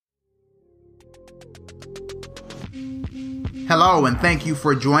Hello, and thank you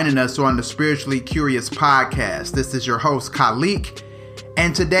for joining us on the Spiritually Curious Podcast. This is your host, Khalik,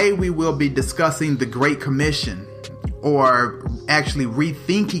 and today we will be discussing the Great Commission, or actually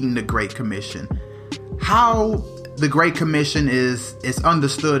rethinking the Great Commission. How the Great Commission is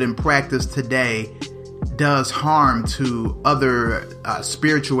understood and practiced today does harm to other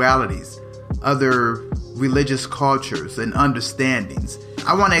spiritualities, other religious cultures and understandings.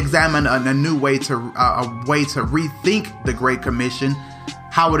 I want to examine a new way to rethink the Great Commission,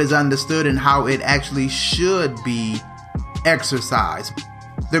 how it is understood and how it actually should be exercised.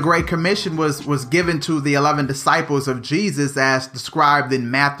 The Great Commission was given to the 11 disciples of Jesus as described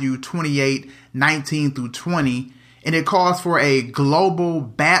in Matthew 28:19 through 20, and it calls for a global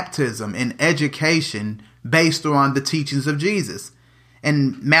baptism and education based on the teachings of Jesus.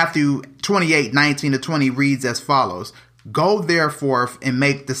 And Matthew 28:19 to 20 reads as follows: "Go therefore and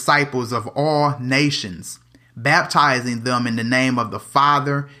make disciples of all nations, baptizing them in the name of the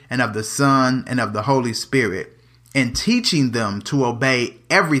Father and of the Son and of the Holy Spirit, and teaching them to obey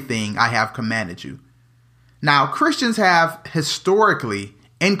everything I have commanded you." Now, Christians have historically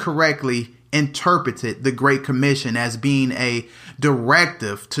incorrectly interpreted the Great Commission as being a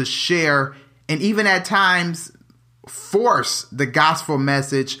directive to share and even at times force the gospel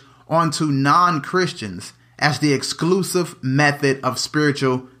message onto non-Christians as the exclusive method of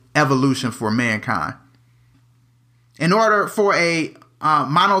spiritual evolution for mankind. In order for a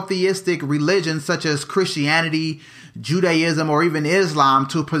monotheistic religion such as Christianity, Judaism, or even Islam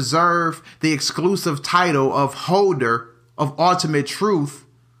to preserve the exclusive title of holder of ultimate truth,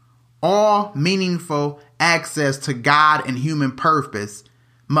 all meaningful access to God and human purpose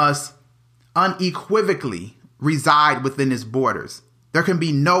must unequivocally reside within its borders. There can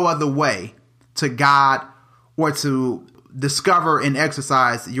be no other way to God or to discover and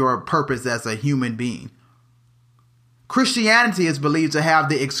exercise your purpose as a human being. Christianity is believed to have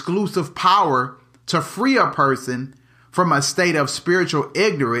the exclusive power to free a person from a state of spiritual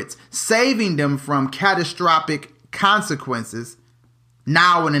ignorance, saving them from catastrophic consequences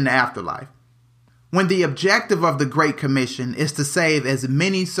now and in the afterlife. When the objective of the Great Commission is to save as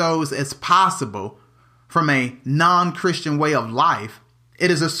many souls as possible from a non-Christian way of life,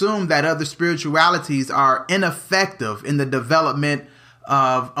 it is assumed that other spiritualities are ineffective in the development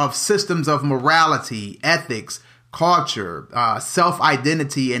of systems of morality, ethics, culture,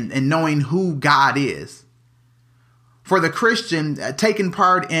 self-identity, and knowing who God is. For the Christian, taking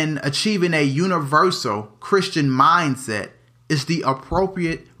part in achieving a universal Christian mindset is the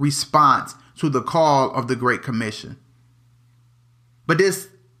appropriate response to the call of the Great Commission. But this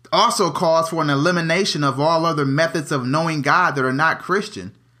also calls for an elimination of all other methods of knowing God that are not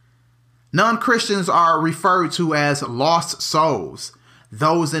Christian. Non-Christians are referred to as lost souls,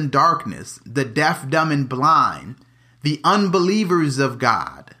 those in darkness, the deaf, dumb, and blind, the unbelievers of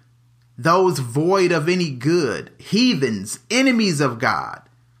God, those void of any good, heathens, enemies of God.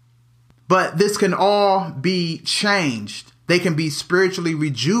 But this can all be changed. They can be spiritually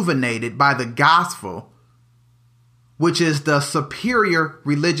rejuvenated by the gospel, which is the superior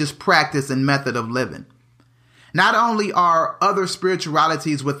religious practice and method of living. Not only are other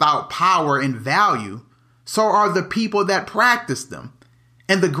spiritualities without power and value, so are the people that practice them.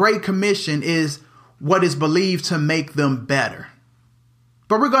 And the Great Commission is what is believed to make them better.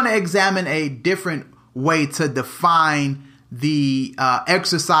 But we're going to examine a different way to define the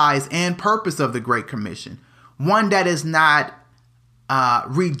exercise and purpose of the Great Commission. One that is not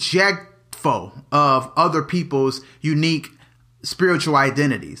rejectful of other people's unique spiritual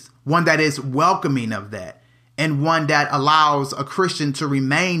identities. One that is welcoming of that. And one that allows a Christian to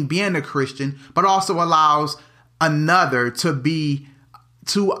remain being a Christian, but also allows another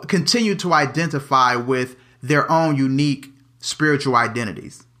to continue to identify with their own unique spiritual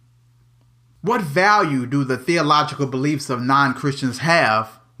identities. What value do the theological beliefs of non-Christians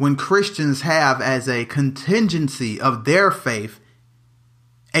have when Christians have as a contingency of their faith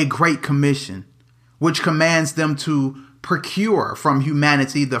a Great Commission, which commands them to procure from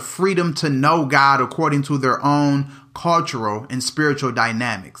humanity the freedom to know God according to their own cultural and spiritual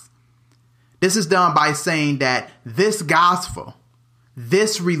dynamics? This is done by saying that this gospel,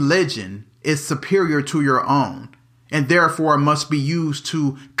 this religion is superior to your own, and therefore must be used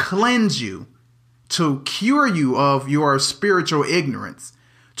to cleanse you, to cure you of your spiritual ignorance,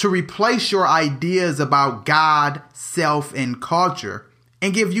 to replace your ideas about God, self, and culture,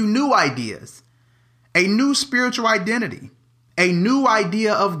 and give you new ideas, a new spiritual identity, a new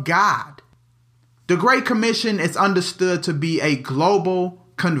idea of God. The Great Commission is understood to be a global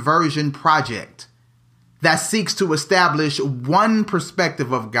conversion project that seeks to establish one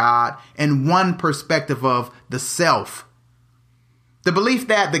perspective of God and one perspective of the self. The belief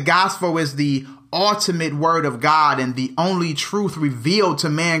that the gospel is the ultimate word of God and the only truth revealed to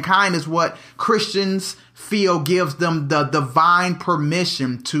mankind is what Christians feel gives them the divine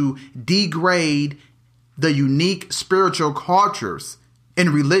permission to degrade the unique spiritual cultures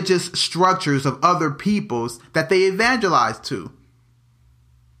and religious structures of other peoples that they evangelize to,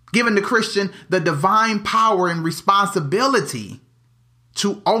 giving the Christian the divine power and responsibility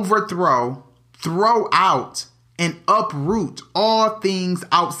to overthrow, throw out, and uproot all things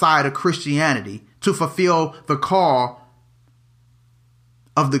outside of Christianity to fulfill the call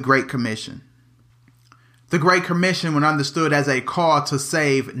of the Great Commission. The Great Commission, when understood as a call to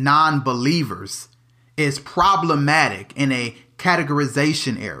save non-believers, is problematic in a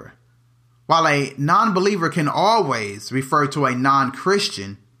categorization error. While a non-believer can always refer to a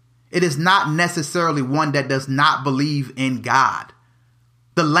non-Christian, it is not necessarily one that does not believe in God.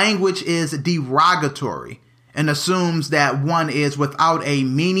 The language is derogatory and assumes that one is without a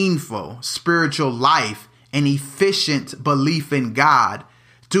meaningful spiritual life and efficient belief in God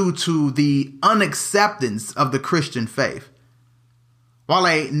due to the unacceptance of the Christian faith. While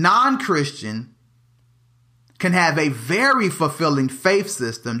a non-Christian can have a very fulfilling faith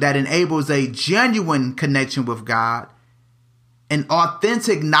system that enables a genuine connection with God, an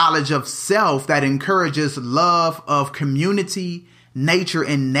authentic knowledge of self that encourages love of community, nature,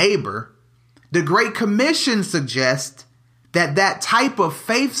 and neighbor, the Great Commission suggests that that type of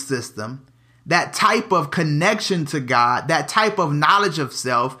faith system, that type of connection to God, that type of knowledge of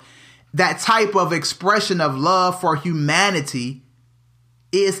self, that type of expression of love for humanity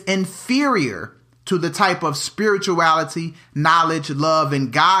is inferior to the type of spirituality, knowledge, love,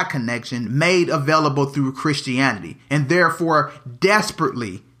 and God connection made available through Christianity, and therefore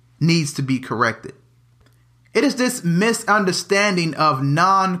desperately needs to be corrected. It is this misunderstanding of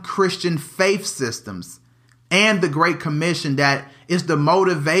non-Christian faith systems and the Great Commission that is the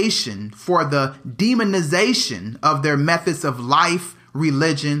motivation for the demonization of their methods of life,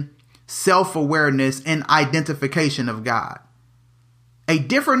 religion, self-awareness, and identification of God. A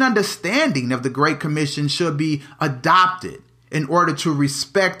different understanding of the Great Commission should be adopted in order to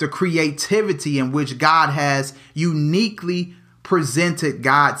respect the creativity in which God has uniquely presented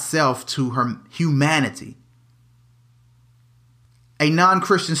God's self to humanity. A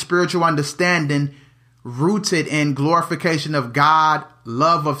non-Christian spiritual understanding rooted in glorification of God,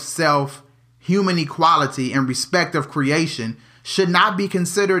 love of self, human equality, and respect of creation should not be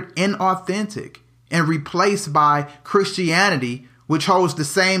considered inauthentic and replaced by Christianity, which holds the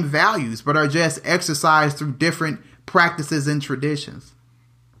same values but are just exercised through different practices and traditions.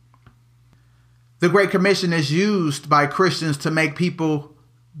 The Great Commission is used by Christians to make people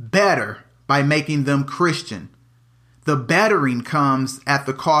better by making them Christian. The bettering comes at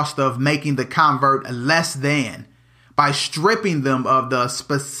the cost of making the convert less than, by stripping them of the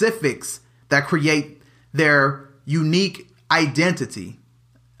specifics that create their unique identity,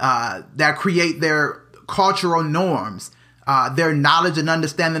 that create their cultural norms, their knowledge and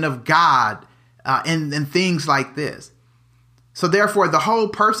understanding of God, and things like this. So therefore, the whole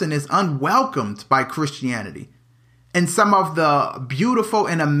person is unwelcomed by Christianity. And some of the beautiful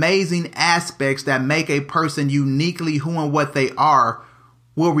and amazing aspects that make a person uniquely who and what they are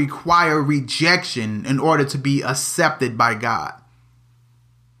will require rejection in order to be accepted by God.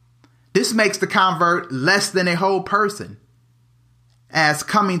 This makes the convert less than a whole person, as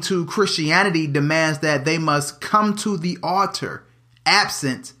coming to Christianity demands that they must come to the altar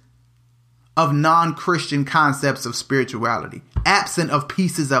absent of non-Christian concepts of spirituality, absent of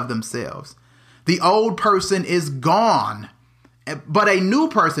pieces of themselves. The old person is gone, but a new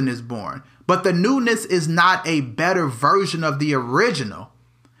person is born. But the newness is not a better version of the original.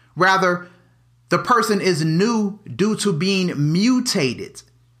 Rather, the person is new due to being mutated,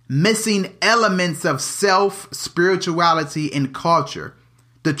 missing elements of self, spirituality, and culture.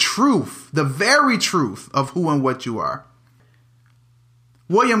 The truth, the very truth of who and what you are.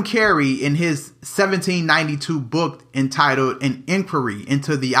 William Carey, in his 1792 book entitled An Inquiry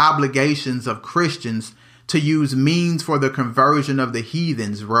into the Obligations of Christians to Use Means for the Conversion of the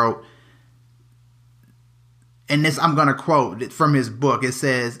Heathens, wrote, and this I'm going to quote from his book. It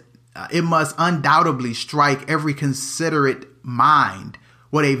says, "It must undoubtedly strike every considerate mind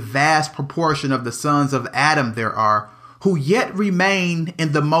what a vast proportion of the sons of Adam there are who yet remain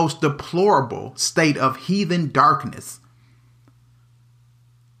in the most deplorable state of heathen darkness,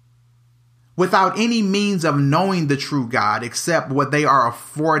 without any means of knowing the true God except what they are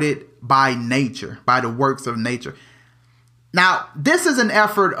afforded by nature, by the works of nature." Now, this is an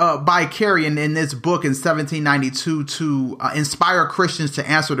effort by Carey in this book in 1792 to inspire Christians to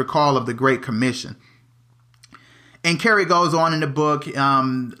answer the call of the Great Commission. And Carey goes on in the book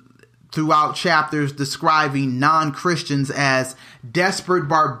throughout chapters describing non-Christians as desperate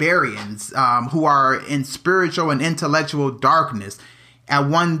barbarians who are in spiritual and intellectual darkness. At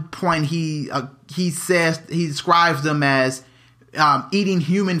one point, he describes them as eating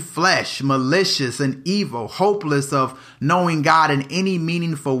human flesh, malicious and evil, hopeless of knowing God in any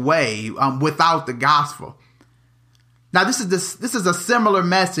meaningful way without the gospel. Now, this is a similar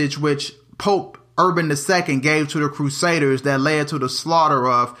message which Pope Urban II gave to the Crusaders that led to the slaughter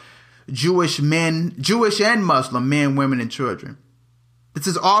of Jewish and Muslim men, women, and children. This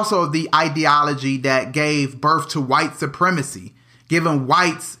is also the ideology that gave birth to white supremacy, giving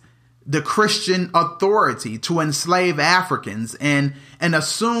whites the Christian authority to enslave Africans and an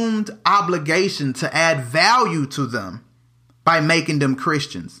assumed obligation to add value to them by making them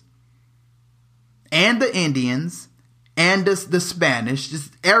Christians. And the Indians and the Spanish,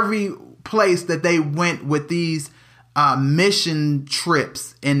 just every place that they went with these mission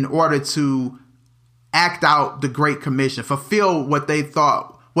trips in order to act out the Great Commission, fulfill what they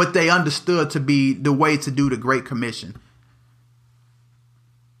understood to be the way to do the Great Commission.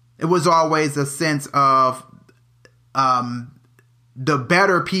 It was always a sense of the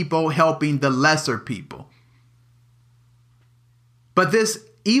better people helping the lesser people. But this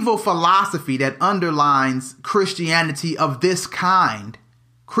evil philosophy that underlines Christianity of this kind,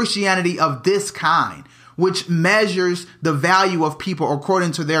 which measures the value of people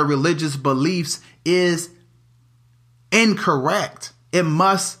according to their religious beliefs, is incorrect. It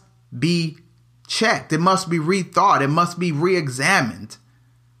must be checked. It must be rethought. It must be re-examined.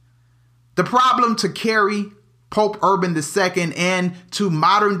 The problem to Carey, Pope Urban II, and to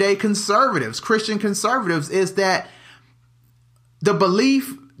modern day conservatives, Christian conservatives, is that the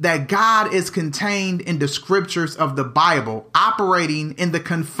belief that God is contained in the scriptures of the Bible, operating in the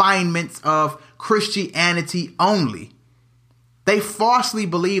confinements of Christianity only. They falsely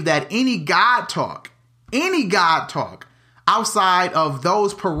believe that any God talk outside of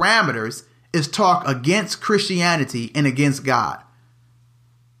those parameters is talk against Christianity and against God.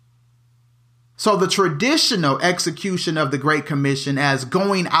 So the traditional execution of the Great Commission as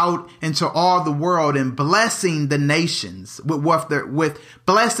going out into all the world and blessing the nations with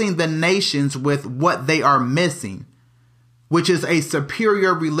blessing the nations with what they are missing, which is a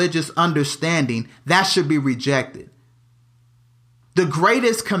superior religious understanding, that should be rejected. The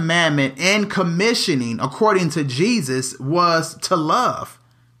greatest commandment and commissioning, according to Jesus, was to love.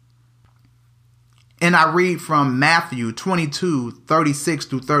 And I read from Matthew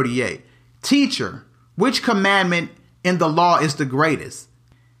 22:36-38. Teacher, which commandment in the law is the greatest?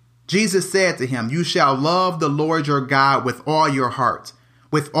 Jesus said to him, you shall love the Lord your God with all your heart,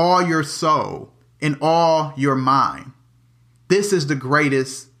 with all your soul, and all your mind. This is the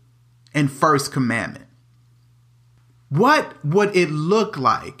greatest and first commandment. What would it look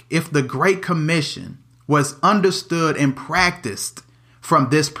like if the Great Commission was understood and practiced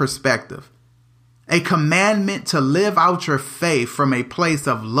from this perspective? A commandment to live out your faith from a place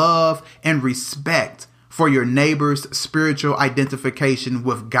of love and respect for your neighbor's spiritual identification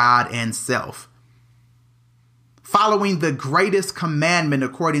with God and self. Following the greatest commandment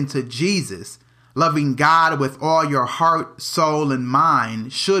according to Jesus, loving God with all your heart, soul, and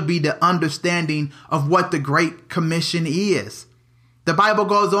mind should be the understanding of what the Great Commission is. The Bible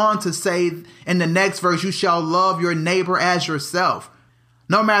goes on to say in the next verse, you shall love your neighbor as yourself.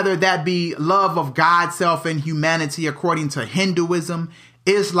 No matter that be love of God, self, and humanity according to Hinduism,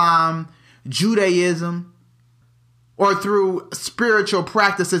 Islam, Judaism, or through spiritual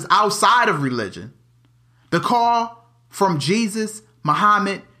practices outside of religion. The call from Jesus,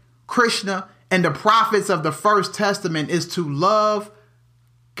 Muhammad, Krishna, and the prophets of the First Testament is to love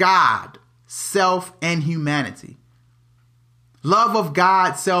God, self, and humanity. Love of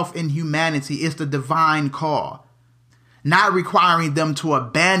God, self, and humanity is the divine call, not requiring them to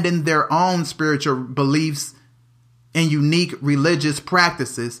abandon their own spiritual beliefs and unique religious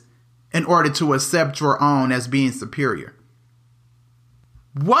practices in order to accept your own as being superior.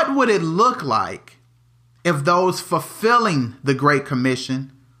 What would it look like if those fulfilling the Great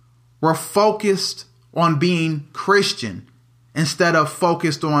Commission were focused on being Christian instead of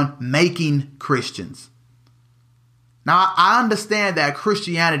focused on making Christians? Now, I understand that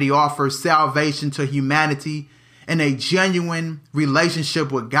Christianity offers salvation to humanity and a genuine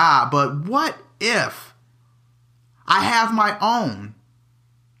relationship with God. But what if I have my own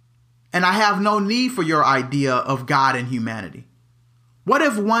and I have no need for your idea of God and humanity? What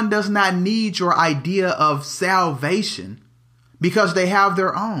if one does not need your idea of salvation, because they have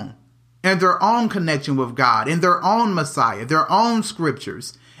their own and their own connection with God and their own Messiah, their own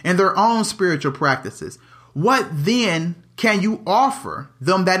scriptures and their own spiritual practices. What then can you offer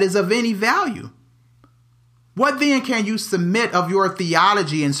them that is of any value? What then can you submit of your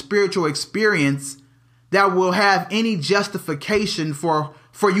theology and spiritual experience that will have any justification for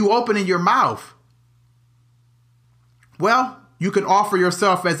you opening your mouth? Well, you can offer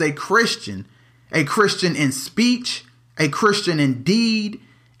yourself as a Christian in speech, a Christian in deed,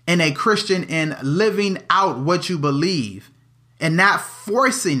 and a Christian in living out what you believe and not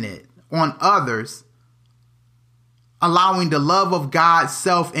forcing it on others, allowing the love of God,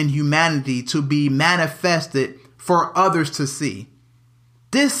 self, and humanity to be manifested for others to see.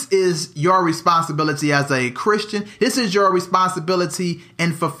 This is your responsibility as a Christian. This is your responsibility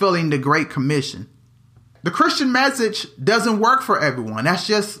in fulfilling the Great Commission. The Christian message doesn't work for everyone. That's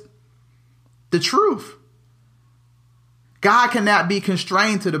just the truth. God cannot be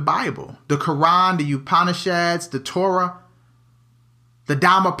constrained to the Bible, the Quran, the Upanishads, the Torah, the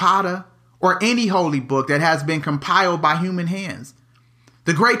Dhammapada, or any holy book that has been compiled by human hands.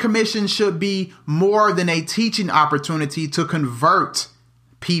 The Great Commission should be more than a teaching opportunity to convert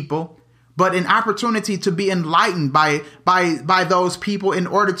people, but an opportunity to be enlightened by those people in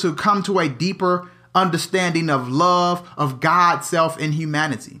order to come to a deeper understanding of love, of God, self, and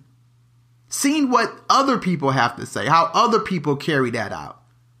humanity. Seeing what other people have to say, how other people carry that out.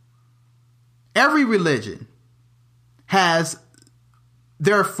 Every religion has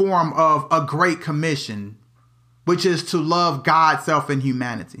their form of a Great Commission, which is to love God, self, and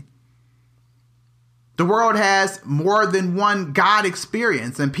humanity. The world has more than one God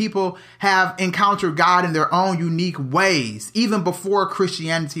experience, and people have encountered God in their own unique ways, even before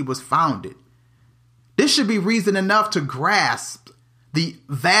Christianity was founded. This should be reason enough to grasp the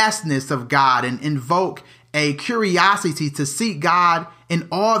vastness of God and invoke a curiosity to seek God in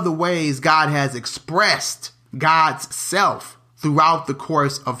all the ways God has expressed God's self throughout the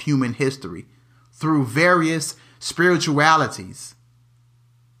course of human history, through various spiritualities.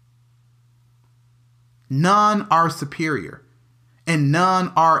 None are superior and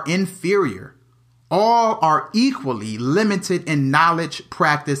none are inferior. All are equally limited in knowledge,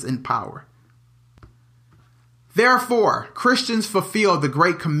 practice, and power. Therefore, Christians fulfill the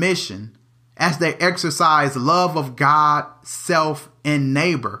Great Commission as they exercise love of God, self, and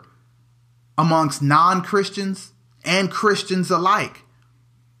neighbor amongst non-Christians and Christians alike.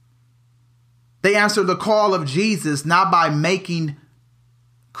 They answer the call of Jesus not by making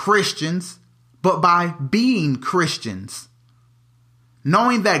Christians, but by being Christians.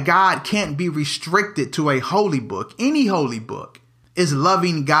 Knowing that God can't be restricted to a holy book, any holy book, is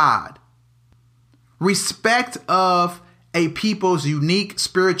loving God. Respect of a people's unique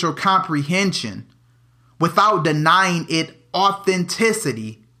spiritual comprehension without denying it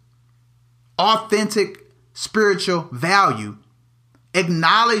authenticity, authentic spiritual value,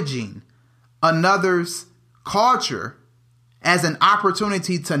 acknowledging another's culture as an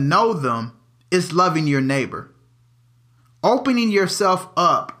opportunity to know them is loving your neighbor. Opening yourself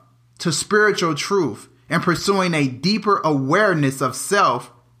up to spiritual truth and pursuing a deeper awareness of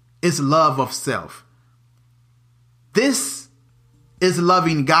self is love of self. This is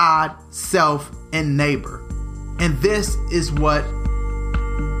loving God, self, and neighbor. And this is what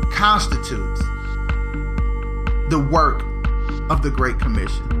constitutes the work of the Great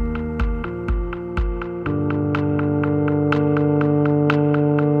Commission.